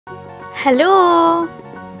Hello!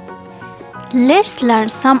 Let's learn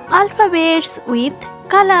some alphabets with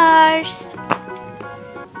colors.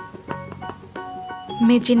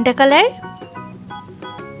 Magenta color,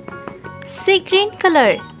 sea green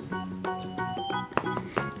color,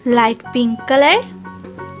 light pink color,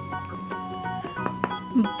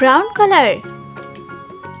 brown color,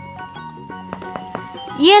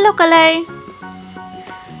 yellow color,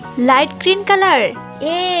 light green color.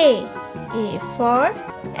 A for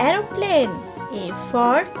aeroplane. A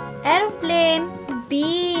for aeroplane.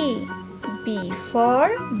 B for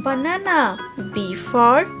banana. B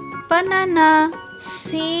for banana.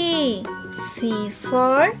 C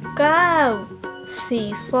for cow.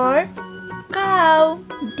 C for cow.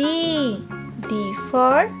 D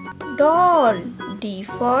for doll. D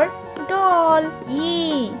for doll.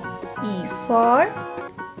 E for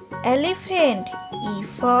elephant. E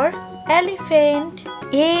for elephant.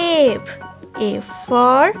 F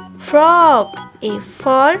for frog. F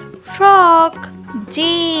for frog.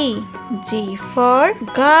 G for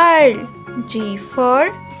girl. G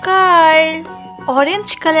for girl.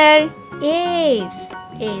 Orange color. S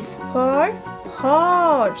for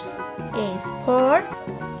horse. S for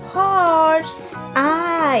horse.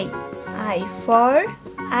 I for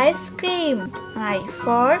ice cream. I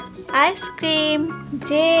for ice cream.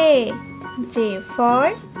 J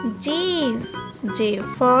for jeep. J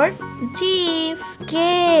for jeep.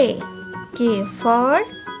 K for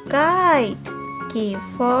kite. K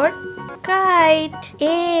for kite.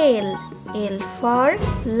 L for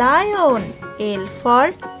lion. L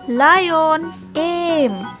for lion.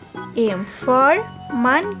 M for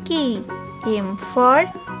monkey. M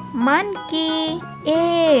for monkey.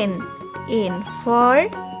 N for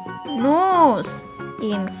nose.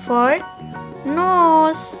 N for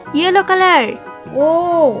nose. Yellow color.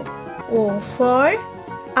 O for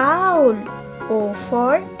owl. O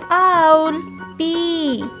for owl.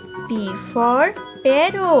 P for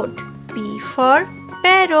parrot. P for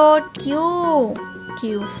parrot. Q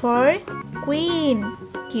for queen.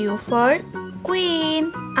 Q for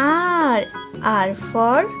queen. R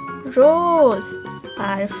for rose.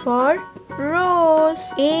 R for rose.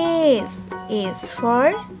 S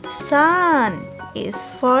for sun. S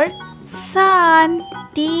for sun.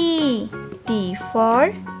 T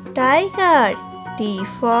for tiger. T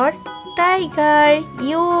for tiger.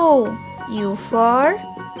 U for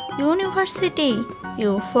university.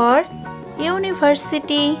 U for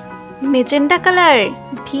university. Magenta color.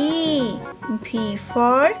 V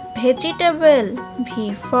for vegetable.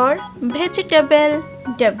 V for vegetable.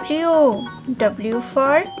 W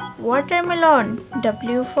for watermelon.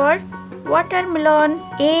 W for watermelon.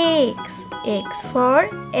 X for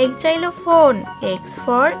xylophone. X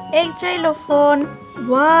for xylophone.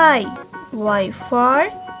 Y for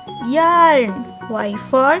yarn. Y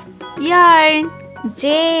for yarn.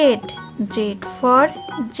 Z for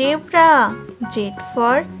zebra. Z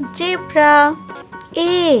for zebra.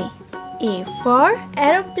 A for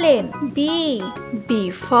aeroplane. B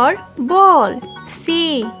for ball.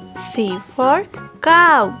 C for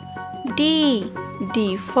cow. D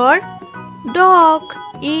for dog.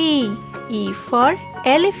 E for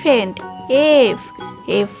elephant. F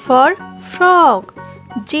for frog.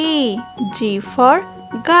 G for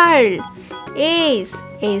girl. S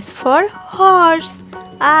for horse.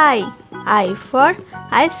 I for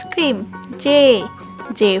ice cream. J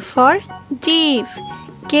for jeep.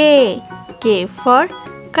 K for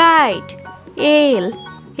kite. L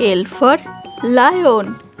for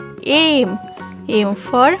lion. M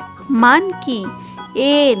for monkey.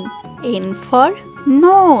 N for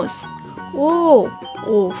nose. O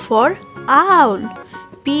for owl.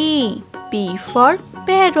 P for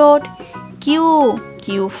parrot.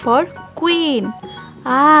 Q for queen.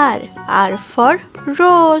 R for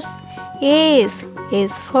rose. S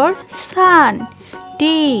for sun.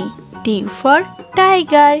 T for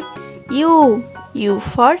tiger. U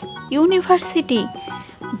for university.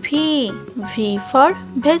 V for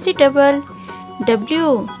vegetable.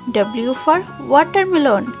 W for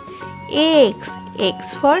watermelon.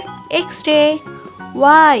 X for x-ray.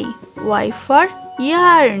 Y for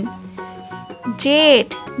yarn. Z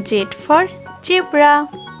for zebra.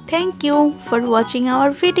 Thank you for watching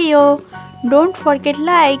our video. Don't forget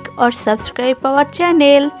like or subscribe our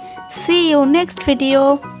channel. See you next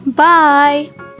video. Bye.